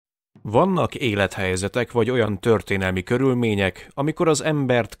Vannak élethelyzetek vagy olyan történelmi körülmények, amikor az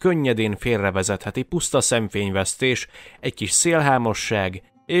embert könnyedén félrevezetheti puszta szemfényvesztés, egy kis szélhámosság,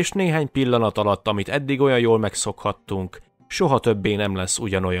 és néhány pillanat alatt, amit eddig olyan jól megszokhattunk, soha többé nem lesz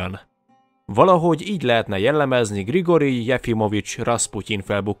ugyanolyan. Valahogy így lehetne jellemezni Grigorij Jefimovics Raszputyin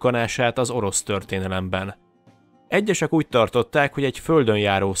felbukkanását az orosz történelemben. Egyesek úgy tartották, hogy egy földön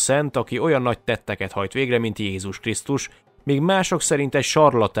járó szent, aki olyan nagy tetteket hajt végre, mint Jézus Krisztus, míg mások szerint egy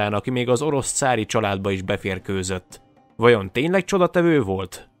sarlatán, aki még az orosz cári családba is beférkőzött. Vajon tényleg csodatevő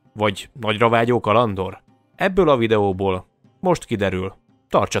volt? Vagy nagyra vágyó kalandor? Ebből a videóból most kiderül.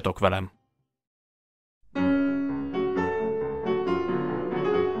 Tartsatok velem!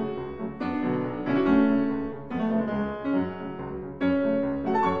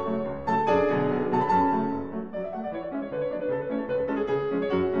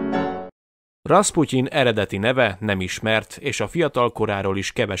 Raszputyin eredeti neve nem ismert, és a fiatal koráról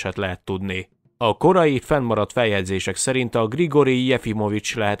is keveset lehet tudni. A korai fennmaradt feljegyzések szerint a Grigorij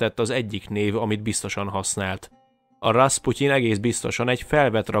Jefimovics lehetett az egyik név, amit biztosan használt. A Raszputyin egész biztosan egy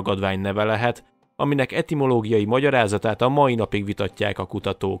felvett ragadvány neve lehet, aminek etimológiai magyarázatát a mai napig vitatják a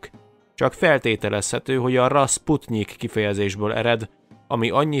kutatók. Csak feltételezhető, hogy a Raszputnyik kifejezésből ered, ami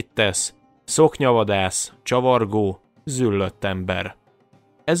annyit tesz: szoknyavadász, csavargó, züllött ember.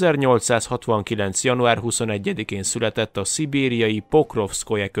 1869. január 21-én született a szibériai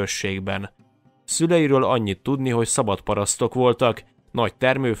Pokrovszkoje községben. Szüleiről annyit tudni, hogy szabadparasztok voltak, nagy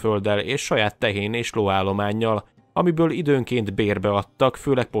termőfölddel és saját tehén és lóállománnyal, amiből időnként bérbe adtak,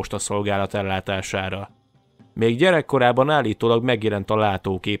 főleg postaszolgálat ellátására. Még gyerekkorában állítólag megjelent a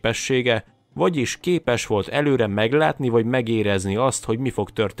látóképessége, vagyis képes volt előre meglátni vagy megérezni azt, hogy mi fog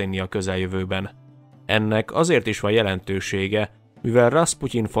történni a közeljövőben. Ennek azért is van jelentősége, mivel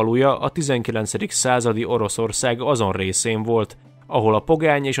Raszputyin faluja a 19. századi Oroszország azon részén volt, ahol a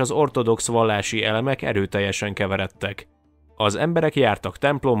pogány és az ortodox vallási elemek erőteljesen keveredtek. Az emberek jártak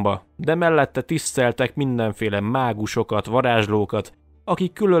templomba, de mellette tiszteltek mindenféle mágusokat, varázslókat,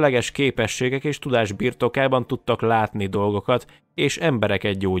 akik különleges képességek és tudás birtokában tudtak látni dolgokat és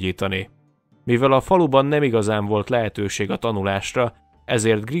embereket gyógyítani. Mivel a faluban nem igazán volt lehetőség a tanulásra,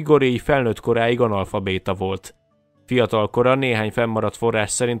 ezért Grigorij felnőtt koráig analfabéta volt. Fiatalkora néhány fennmaradt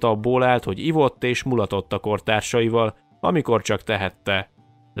forrás szerint abból állt, hogy ivott és mulatott a kortársaival, amikor csak tehette.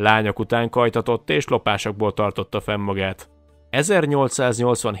 Lányok után kajtatott és lopásokból tartotta fenn magát.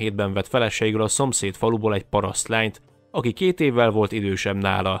 1887-ben vett feleségül a szomszéd faluból egy parasztlányt, aki 2 évvel volt idősebb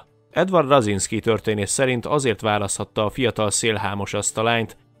nála. Edward Razinski történész szerint azért választhatta a fiatal szélhámos azt a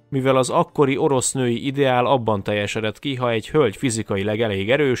lányt, mivel az akkori orosz női ideál abban teljesedett ki, ha egy hölgy fizikailag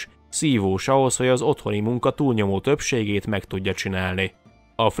elég erős, szívós ahhoz, hogy az otthoni munka túlnyomó többségét meg tudja csinálni.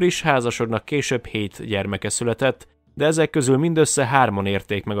 A friss házasoknak később 7 gyermeke született, de ezek közül mindössze 3-an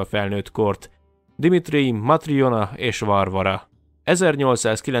érték meg a felnőtt kort: Dimitri, Matriona és Varvara.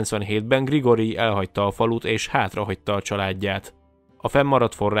 1897-ben Grigorij elhagyta a falut és hátrahagyta a családját. A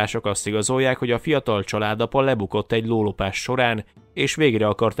fennmaradt források azt igazolják, hogy a fiatal családapa lebukott egy lólopás során, és végre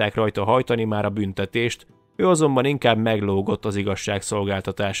akarták rajta hajtani már a büntetést, ő azonban inkább meglógott az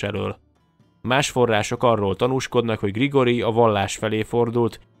igazságszolgáltatás elől. Más források arról tanúskodnak, hogy Grigorij a vallás felé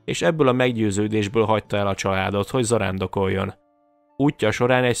fordult, és ebből a meggyőződésből hagyta el a családot, hogy zarándokoljon. Útja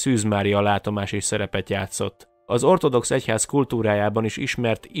során egy Szűz Mária látomás is szerepet játszott. Az ortodox egyház kultúrájában is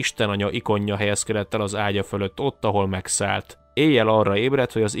ismert Istenanya ikonja helyezkedett el az ágya fölött ott, ahol megszállt. Éjjel arra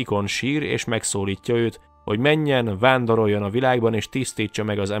ébredt, hogy az ikon sír és megszólítja őt, hogy menjen, vándoroljon a világban és tisztítsa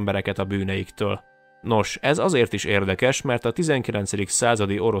meg az embereket a bűneiktől. Nos, ez azért is érdekes, mert a 19.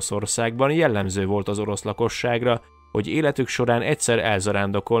 századi Oroszországban jellemző volt az orosz lakosságra, hogy életük során egyszer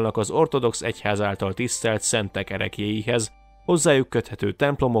elzarándokolnak az ortodox egyház által tisztelt szentek ereklyéihez, hozzájuk köthető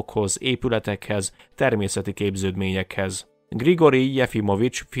templomokhoz, épületekhez, természeti képződményekhez. Grigorij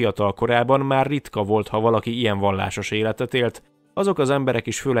Jefimovics fiatal korában már ritka volt, ha valaki ilyen vallásos életet élt, azok az emberek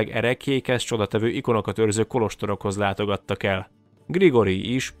is főleg ereklyékhez, csodatevő ikonokat őrző kolostorokhoz látogattak el.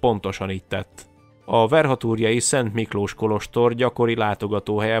 Grigorij is pontosan így tett. A verhatúrjai Szent Miklós kolostor gyakori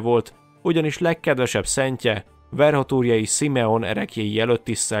látogatóhelye volt, ugyanis legkedvesebb szentje verhatúrjai Simeon ereklyéi előtt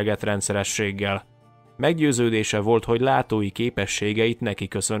tisztelgett rendszerességgel. Meggyőződése volt, hogy látói képességeit neki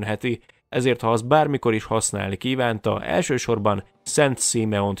köszönheti, ezért ha azt bármikor is használni kívánta, elsősorban Szent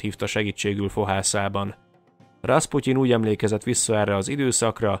Simeont hívta segítségül fohászában. Raszputyin úgy emlékezett vissza erre az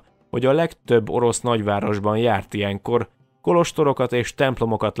időszakra, hogy a legtöbb orosz nagyvárosban járt ilyenkor, kolostorokat és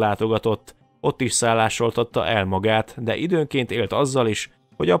templomokat látogatott, ott is szállásoltatta el magát, de időnként élt azzal is,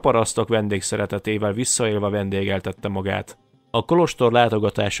 hogy a parasztok vendégszeretetével visszaélve vendégeltette magát. A kolostor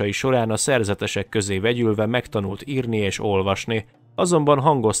látogatásai során a szerzetesek közé vegyülve megtanult írni és olvasni, azonban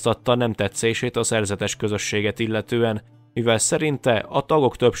hangoztatta nem tetszését a szerzetes közösséget illetően, mivel szerinte a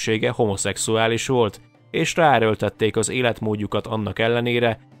tagok többsége homoszexuális volt, és ráerőltették az életmódjukat annak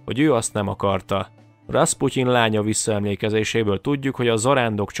ellenére, hogy ő azt nem akarta. Raszputyin lánya visszaemlékezéséből tudjuk, hogy a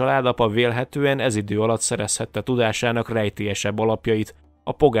zarándok családapa vélhetően ez idő alatt szerezhette tudásának rejtélyesebb alapjait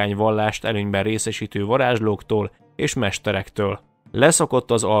a pogány vallást előnyben részesítő varázslóktól és mesterektől.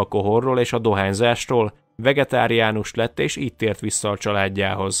 Leszokott az alkoholról és a dohányzásról, vegetáriánus lett és így tért vissza a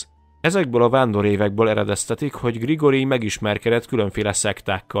családjához. Ezekből a vándorévekből eredeztetik, hogy Grigorij megismerkedett különféle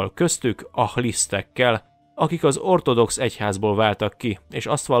szektákkal, köztük a hlisztekkel, akik az ortodox egyházból váltak ki, és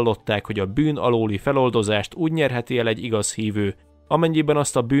azt vallották, hogy a bűn alóli feloldozást úgy nyerheti el egy igaz hívő, amennyiben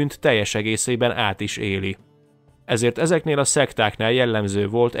azt a bűnt teljes egészében át is éli. Ezért ezeknél a szektáknál jellemző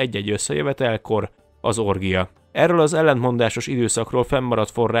volt egy-egy összejövetelkor az orgia. Erről az ellentmondásos időszakról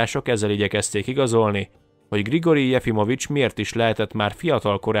fennmaradt források ezzel igyekezték igazolni, hogy Grigorij Jefimovics miért is lehetett már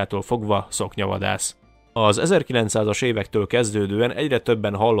fiatal korától fogva szoknyavadász. Az 1900-as évektől kezdődően egyre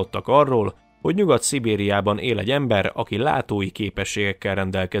többen hallottak arról, hogy Nyugat-Szibériában él egy ember, aki látói képességekkel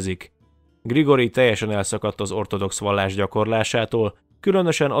rendelkezik. Grigorij teljesen elszakadt az ortodox vallás gyakorlásától,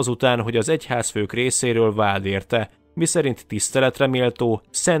 különösen azután, hogy az egyházfők részéről vád érte, miszerint tiszteletre méltó,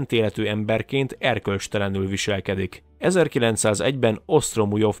 szent életű emberként erkölcstelenül viselkedik. 1901-ben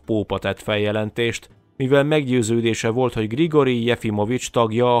Osztromujov pópa tett feljelentést, mivel meggyőződése volt, hogy Grigorij Jefimovics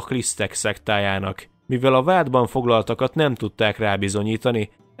tagja a hlisztek szektájának. Mivel a vádban foglaltakat nem tudták rábizonyítani,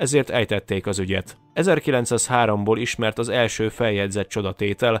 ezért ejtették az ügyet. 1903-ból ismert az első feljegyzett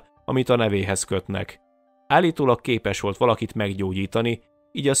csodatétel, amit a nevéhez kötnek. Állítólag képes volt valakit meggyógyítani,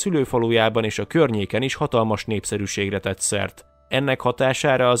 így a szülőfalujában és a környéken is hatalmas népszerűségre tett szert. Ennek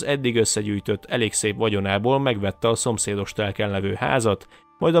hatására az eddig összegyűjtött elég szép vagyonából megvette a szomszédos telken levő házat,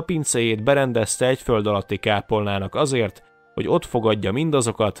 majd a pincéjét berendezte egy föld alatti kápolnának azért, hogy ott fogadja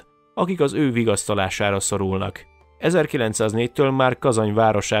mindazokat, akik az ő vigasztalására szorulnak. 1904-től már Kazany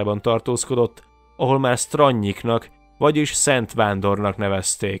városában tartózkodott, ahol már Stranyiknak, vagyis Szent Vándornak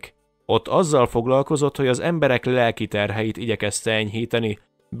nevezték. Ott azzal foglalkozott, hogy az emberek lelki terheit igyekezte enyhíteni,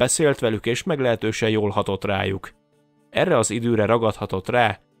 beszélt velük és meglehetősen jól hatott rájuk. Erre az időre ragadhatott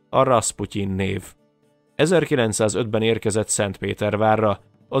rá a Raszputyin név. 1905-ben érkezett Szentpétervárra,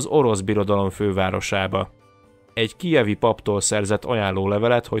 az orosz birodalom fővárosába. Egy kijevi paptól szerzett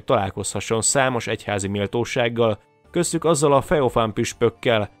ajánlólevelet, hogy találkozhasson számos egyházi méltósággal, köztük azzal a Feofán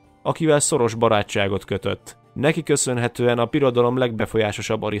püspökkel, akivel szoros barátságot kötött. Neki köszönhetően a birodalom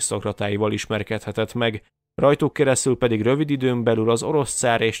legbefolyásosabb arisztokratáival ismerkedhetett meg, rajtuk keresztül pedig rövid időn belül az orosz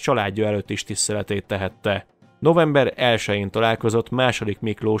cár és családja előtt is tiszteletét tehette. November 1-én találkozott II.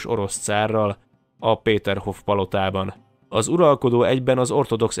 Miklós orosz cárral a Péterhof palotában. Az uralkodó egyben az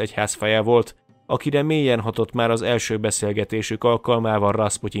ortodox egyház feje volt, akire mélyen hatott már az első beszélgetésük alkalmával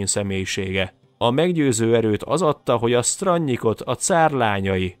Raszputyin személyisége. A meggyőző erőt az adta, hogy a Stranyikot a cár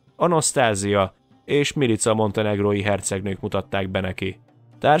lányai, Anasztázia és Milica montenegrói hercegnők mutatták be neki.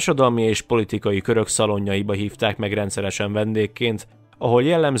 Társadalmi és politikai körök szalonjaiba hívták meg rendszeresen vendégként, ahol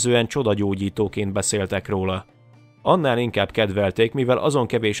jellemzően csodagyógyítóként beszéltek róla. Annál inkább kedvelték, mivel azon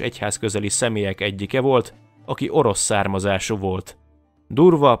kevés egyházközeli személyek egyike volt, aki orosz származású volt.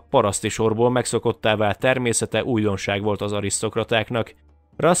 Durva, paraszti sorból megszokottá vált természete újdonság volt az arisztokratáknak.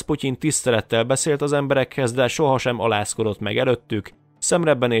 Raszputyin tisztelettel beszélt az emberekhez, de sohasem alázkodott meg előttük,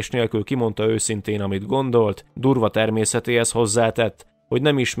 szemrebbenés nélkül kimondta őszintén, amit gondolt, durva természetéhez hozzátett, hogy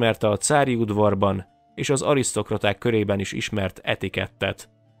nem ismerte a cári udvarban és az arisztokraták körében is ismert etikettet.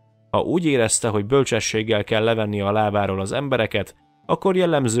 Ha úgy érezte, hogy bölcsességgel kell levenni a lábáról az embereket, akkor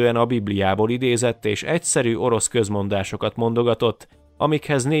jellemzően a Bibliából idézett és egyszerű orosz közmondásokat mondogatott,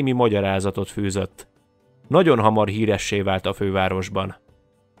 amikhez némi magyarázatot fűzött. Nagyon hamar híressé vált a fővárosban.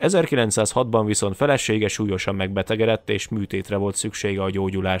 1906-ban viszont felesége súlyosan megbetegedett és műtétre volt szüksége a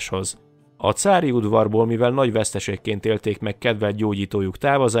gyógyuláshoz. A cári udvarból, mivel nagy veszteségként élték meg kedvelt gyógyítójuk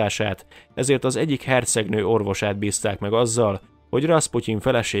távozását, ezért az egyik hercegnő orvosát bízták meg azzal, hogy Raszputyin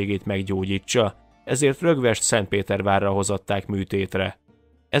feleségét meggyógyítsa, ezért rögvest Szentpétervárra hozatták műtétre.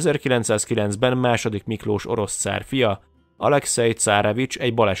 1909-ben II. Miklós orosz cár fia, Alekszej cárevics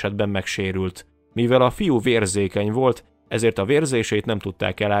egy balesetben megsérült. Mivel a fiú vérzékeny volt, ezért a vérzését nem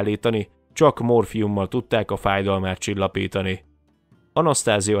tudták elállítani, csak morfiummal tudták a fájdalmát csillapítani.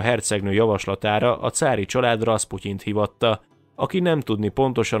 Anasztázia hercegnő javaslatára a cári család Raszputyint hívatta, aki nem tudni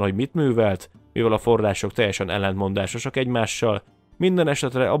pontosan, hogy mit művelt, mivel a források teljesen ellentmondásosak egymással, minden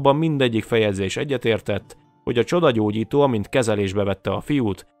esetre abban mindegyik feljegyzés egyetértett, hogy a csodagyógyító, amint kezelésbe vette a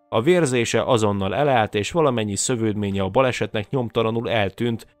fiút, a vérzése azonnal elállt és valamennyi szövődménye a balesetnek nyomtalanul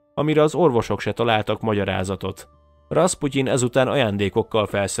eltűnt, amire az orvosok se találtak magyarázatot. Raszputyin ezután ajándékokkal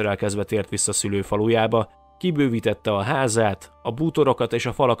felszerelkezve tért vissza szülőfalujába, kibővítette a házát, a bútorokat és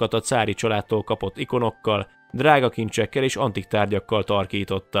a falakat a cári családtól kapott ikonokkal, drága kincsekkel és antik tárgyakkal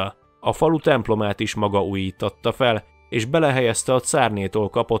tarkította. A falu templomát is maga újítatta fel, és belehelyezte a cárnétól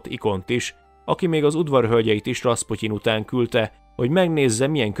kapott ikont is, aki még az udvarhölgyeit is Raszputyin után küldte, hogy megnézze,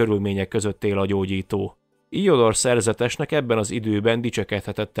 milyen körülmények között él a gyógyító. Iodor szerzetesnek ebben az időben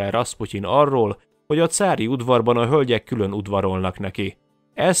dicsekedhetett el Raszputyin arról, hogy a cári udvarban a hölgyek külön udvarolnak neki.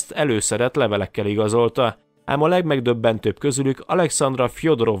 Ezt előszedett levelekkel igazolta, ám a legmegdöbbentőbb közülük Alekszandra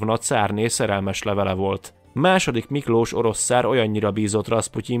Fjodorovna cárné szerelmes levele volt. Második Miklós orosz cár olyannyira bízott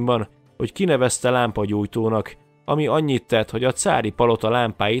Raszputyinban, hogy kinevezte lámpagyújtónak, ami annyit tett, hogy a cári palota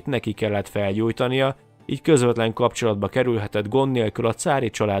lámpáit neki kellett felgyújtania, így közvetlen kapcsolatba kerülhetett gond nélkül a cári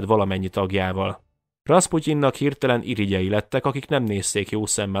család valamennyi tagjával. Raszputyinnak hirtelen irigyei lettek, akik nem nézték jó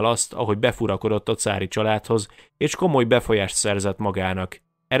szemmel azt, ahogy befurakodott a cári családhoz, és komoly befolyást szerzett magának.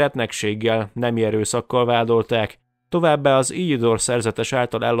 Eretnekséggel, nemi erőszakkal vádolták, továbbá az Iodor szerzetes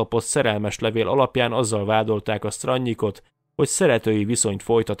által ellopott szerelmes levél alapján azzal vádolták a Sztrannyikot, hogy szeretői viszonyt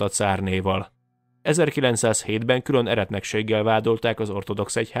folytat a cárnéval. 1907-ben külön eretnekséggel vádolták az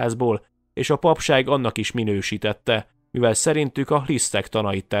ortodox egyházból, és a papság annak is minősítette, mivel szerintük a hlisztek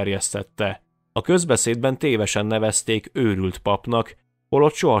tanait terjesztette. A közbeszédben tévesen nevezték őrült papnak,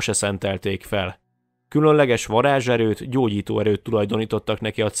 holott soha se szentelték fel. Különleges varázserőt, gyógyító erőt tulajdonítottak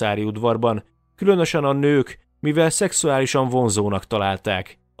neki a cári udvarban, különösen a nők, mivel szexuálisan vonzónak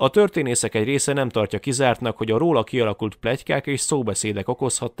találták. A történészek egy része nem tartja kizártnak, hogy a róla kialakult pletykák és szóbeszédek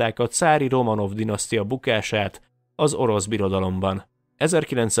okozhatták a cári Romanov dinasztia bukását az orosz birodalomban.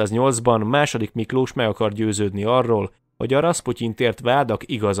 1908-ban második Miklós meg akar győződni arról, hogy a Raszputyin tért vádak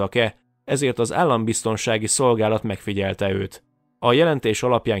igazak-e, ezért az állambiztonsági szolgálat megfigyelte őt. A jelentés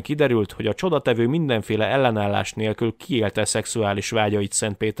alapján kiderült, hogy a csodatevő mindenféle ellenállás nélkül kiélte szexuális vágyait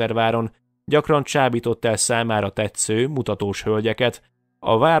Szentpéterváron, gyakran csábított el számára tetsző, mutatós hölgyeket,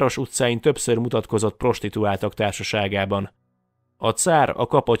 a város utcáin többször mutatkozott prostituáltak társaságában. A cár a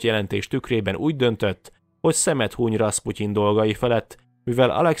kapott jelentés tükrében úgy döntött, hogy szemet huny Raszputyin dolgai felett, mivel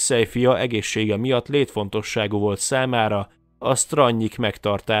Alekszej fia egészsége miatt létfontosságú volt számára a Sztrannyik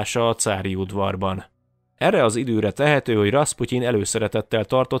megtartása a cári udvarban. Erre az időre tehető, hogy Raszputyin előszeretettel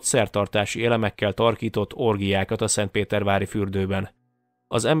tartott szertartási elemekkel tarkított orgiákat a szentpétervári fürdőben.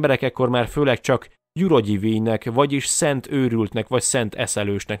 Az emberek ekkor már főleg csak Gyurogyivíjnek, vagyis szent őrültnek vagy szent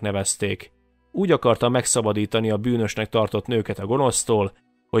eszelősnek nevezték. Úgy akarta megszabadítani a bűnösnek tartott nőket a gonosztól,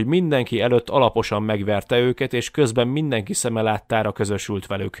 hogy mindenki előtt alaposan megverte őket, és közben mindenki szeme láttára közösült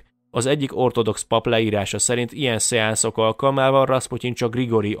velük. Az egyik ortodox pap leírása szerint ilyen szeánszok alkalmával Raszputyin csak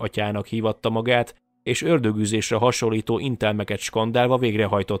Grigori atyának hívatta magát, és ördögűzésre hasonlító intelmeket skandálva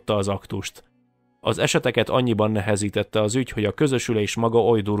végrehajtotta az aktust. Az eseteket annyiban nehezítette az ügy, hogy a közösülés maga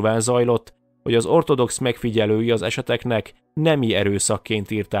oly durván zajlott, hogy az ortodox megfigyelői az eseteknek nemi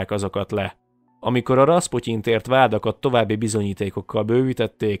erőszakként írták azokat le. Amikor a Raszputyin tért vádakat további bizonyítékokkal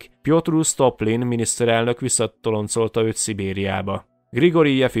bővítették, Pjotr Stoplin miniszterelnök visszatoloncolta őt Szibériába.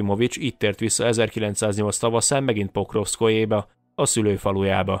 Grigori Jefimovics így tért vissza 1908 tavaszán megint Pokrovszkojéba, a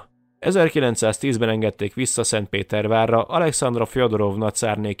szülőfalujába. 1910-ben engedték vissza Szentpétervárra Alekszandra Fjodorovna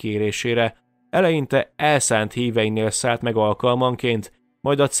cárné kérésére, eleinte elszánt híveinél szállt meg alkalmanként,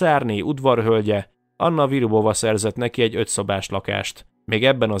 majd a cárné udvarhölgye, Anna Virubova szerzett neki egy 5 szobás lakást. Még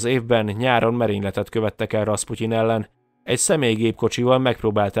ebben az évben nyáron merényletet követtek el Raszputyin ellen, egy személygépkocsival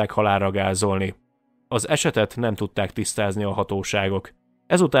megpróbálták halálra gázolni. Az esetet nem tudták tisztázni a hatóságok.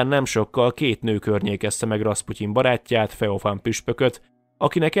 Ezután nem sokkal 2 nő környékezte meg Raszputyin barátját, Feofán püspököt,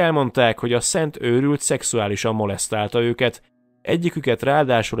 akinek elmondták, hogy a szent őrült szexuálisan molesztálta őket, egyiküket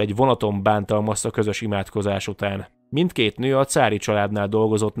ráadásul egy vonaton bántalmazta közös imádkozás után. Mindkét nő a cári családnál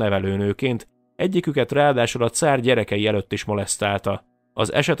dolgozott nevelőnőként, egyiküket ráadásul a cár gyerekei előtt is molesztálta.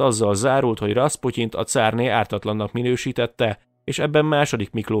 Az eset azzal zárult, hogy Raszputyint a cárné ártatlannak minősítette, és ebben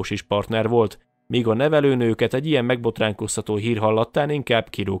második Miklós is partner volt, míg a nevelőnőket egy ilyen megbotránkoztató hír hallattán inkább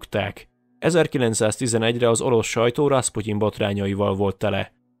kirúgták. 1911-re az orosz sajtó Raszputyin botrányaival volt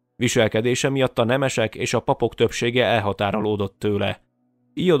tele. Viselkedése miatt a nemesek és a papok többsége elhatárolódott tőle.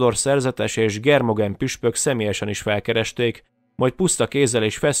 Iodor szerzetes és Germogen püspök személyesen is felkeresték, majd puszta kézzel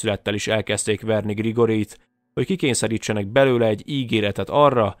és feszülettel is elkezdték verni Grigorit, hogy kikényszerítsenek belőle egy ígéretet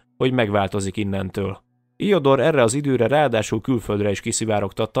arra, hogy megváltozik innentől. Iodor erre az időre ráadásul külföldre is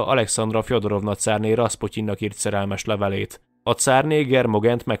kiszivárogtatta Alekszandra Fjodorovna cárné Raszputyinnak írt szerelmes levelét. A cárné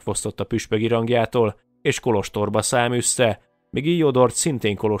Germogent megfosztotta püspöki rangjától, és kolostorba száműzte, míg Iodort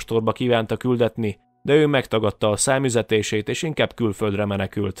szintén kolostorba kívánta küldetni, de ő megtagadta a számüzetését és inkább külföldre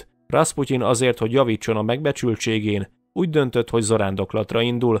menekült. Raszputyin azért, hogy javítson a megbecsültségén, úgy döntött, hogy zarándoklatra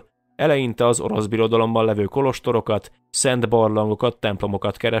indul, eleinte az orosz birodalomban levő kolostorokat, szent barlangokat,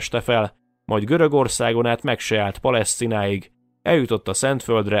 templomokat kereste fel, majd Görögországon át meg se állt Palesztináig, eljutott a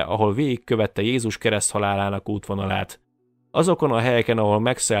Szentföldre, ahol végigkövette Jézus kereszthalálának útvonalát. Azokon a helyeken, ahol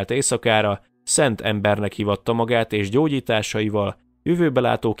megszállt éjszakára, szent embernek hívatta magát, és gyógyításaival,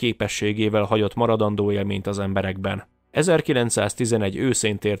 jövőbelátó képességével hagyott maradandó élményt az emberekben. 1911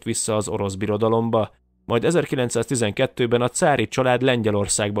 őszén tért vissza az orosz birodalomba, majd 1912-ben a cári család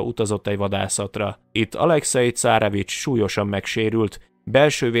Lengyelországba utazott egy vadászatra. Itt Alekszej cárevics súlyosan megsérült,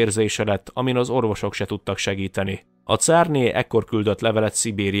 belső vérzése lett, amin az orvosok se tudtak segíteni. A cárné ekkor küldött levelet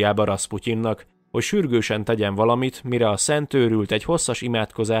Szibériába Raszputyinnak, hogy sürgősen tegyen valamit, mire a szent őrült egy hosszas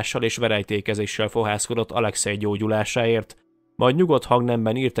imádkozással és verejtékezéssel fohászkodott Alekszej gyógyulásáért, majd nyugodt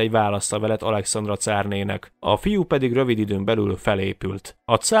hangnemben írt egy válaszlevelet Alekszandra cárnének, a fiú pedig rövid időn belül felépült.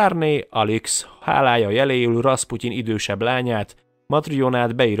 A cárné, Alix, hálája jeléül Raszputyin idősebb lányát,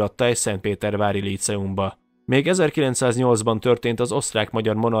 Matrionát beíratta egy szentpétervári líceumba. Még 1908-ban történt az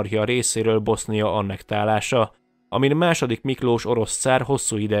osztrák-magyar monarchia részéről Bosznia annektálása, amin második Miklós orosz cár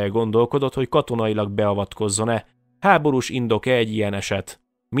hosszú ideje gondolkodott, hogy katonailag beavatkozzon-e, háborús indok-e egy ilyen eset.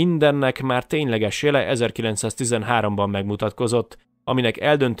 Mindennek már tényleges jele 1913-ban megmutatkozott, aminek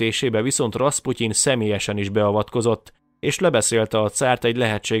eldöntésébe viszont Raszputyin személyesen is beavatkozott, és lebeszélte a cárt egy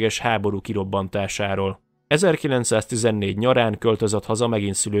lehetséges háború kirobbantásáról. 1914 nyarán költözött haza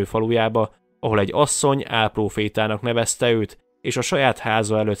megint szülőfalujába, ahol egy asszony álprofétának nevezte őt, és a saját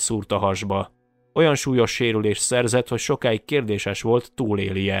háza előtt szúrta hasba. Olyan súlyos sérülés szerzett, hogy sokáig kérdéses volt,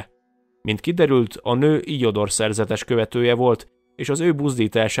 túlélie. Mint kiderült, a nő Igyodor szerzetes követője volt, és az ő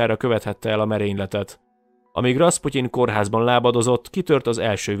buzdítására követhette el a merényletet. Amíg Raszputyin kórházban lábadozott, kitört az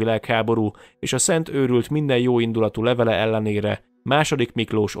első világháború, és a szent őrült minden jóindulatú levele ellenére második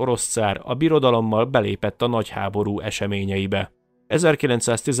Miklós orosz cár a birodalommal belépett a nagyháború eseményeibe.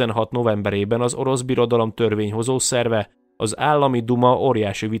 1916 novemberében az orosz birodalom törvényhozó szerve, az állami duma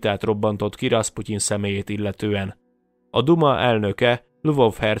óriási vitát robbantott ki Raszputyin személyét illetően. A duma elnöke,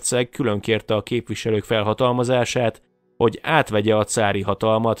 Lvov herceg külön kérte a képviselők felhatalmazását, hogy átvegye a cári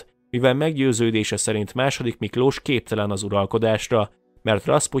hatalmat, mivel meggyőződése szerint második Miklós képtelen az uralkodásra, mert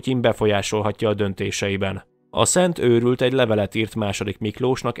Raszputyin befolyásolhatja a döntéseiben. A szent őrült egy levelet írt második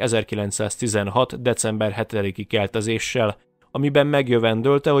Miklósnak 1916. december 7-i keltezéssel, amiben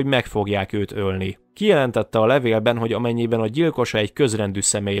megjövendölte, hogy meg fogják őt ölni. Kijelentette a levélben, hogy amennyiben a gyilkosa egy közrendű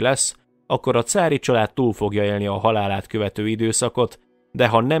személy lesz, akkor a cári család túl fogja élni a halálát követő időszakot, de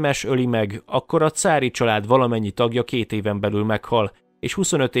ha nemes öli meg, akkor a cári család valamennyi tagja 2 éven belül meghal, és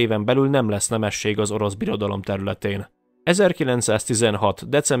 25 éven belül nem lesz nemesség az orosz birodalom területén. 1916.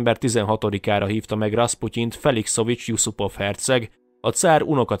 december 16-ára hívta meg Raszputyint Felixovics Jusupov herceg, a cár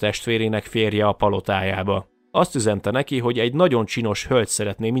unokatestvérének férje a palotájába. Azt üzente neki, hogy egy nagyon csinos hölgy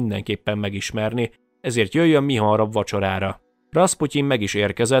szeretné mindenképpen megismerni, ezért jöjjön mi hamarabb vacsorára. Raszputyin meg is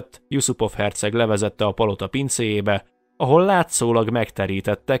érkezett, Jusupov herceg levezette a palota pincéjébe, ahol látszólag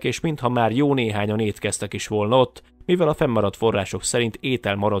megterítettek, és mintha már jó néhányan étkeztek is volna ott, mivel a fennmaradt források szerint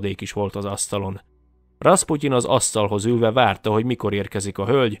ételmaradék is volt az asztalon. Raszputyin az asztalhoz ülve várta, hogy mikor érkezik a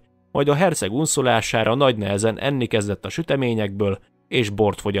hölgy, majd a herceg unszolására nagy nehezen enni kezdett a süteményekből, és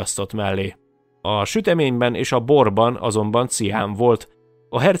bort fogyasztott mellé. A süteményben és a borban azonban cián volt.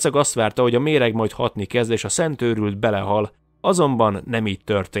 A herceg azt várta, hogy a méreg majd hatni kezd, és a szent őrült belehal, azonban nem így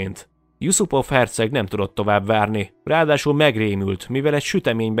történt. Jusupov herceg nem tudott tovább várni, ráadásul megrémült, mivel egy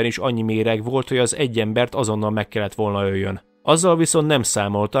süteményben is annyi méreg volt, hogy az egy embert azonnal meg kellett volna öljön. Azzal viszont nem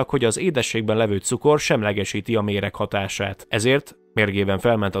számoltak, hogy az édességben levő cukor semlegesíti a méreg hatását. Ezért mérgében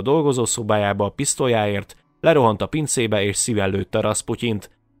felment a dolgozószobájába a pisztolyáért, lerohant a pincébe és szíven lőtte Raszputyint,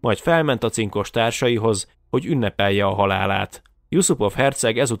 majd felment a cinkos társaihoz, hogy ünnepelje a halálát. Jusupov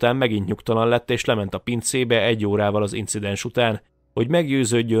herceg ezután megint nyugtalan lett és lement a pincébe 1 órával az incidens után, hogy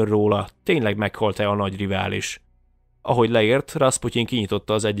meggyőződjön róla, tényleg meghalt-e a nagy rivális. Ahogy leért, Raszputyin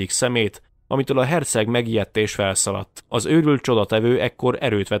kinyitotta az egyik szemét, amitől a herceg megijedt és felszaladt. Az őrült csodatevő ekkor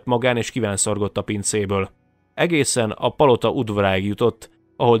erőt vett magán és kívánszorgott a pincéből. Egészen a palota udvaráig jutott,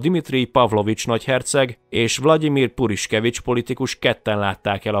 ahol Dimitrij Pavlovics nagyherceg és Vladimir Puriskevics politikus ketten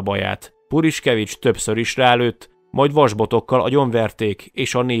látták el a baját. Puriskevics többször is rálőtt, majd vasbotokkal agyonverték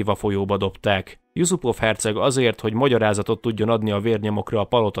és a Néva folyóba dobták. Jusupov herceg azért, hogy magyarázatot tudjon adni a vérnyomokra a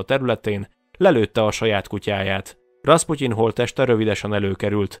palota területén, lelőtte a saját kutyáját. Raszputyin holtteste rövidesen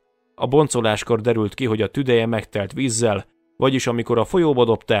előkerült. A boncoláskor derült ki, hogy a tüdeje megtelt vízzel, vagyis amikor a folyóba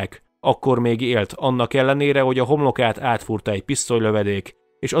dobták, akkor még élt, annak ellenére, hogy a homlokát átfúrta egy pisztolylövedék,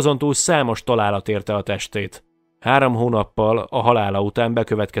 és azontúl számos találat érte a testét. 3 hónappal a halála után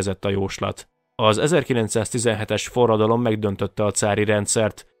bekövetkezett a jóslat. Az 1917-es forradalom megdöntötte a cári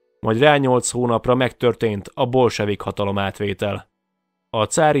rendszert, majd rá 8 hónapra megtörtént a bolsevik hatalomátvétel. A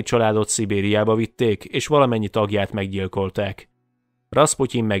cári családot Szibériába vitték, és valamennyi tagját meggyilkolták.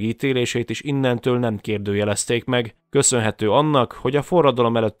 Raszputyin megítélését is innentől nem kérdőjelezték meg, köszönhető annak, hogy a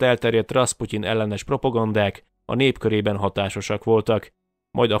forradalom előtt elterjedt Raszputyin ellenes propagandák a nép körében hatásosak voltak,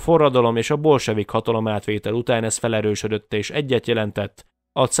 majd a forradalom és a bolsevik hatalomátvétel után ez felerősödött és egyet jelentett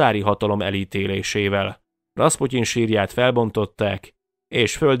a cári hatalom elítélésével. Raszputyin sírját felbontották,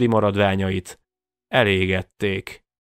 és földi maradványait elégették.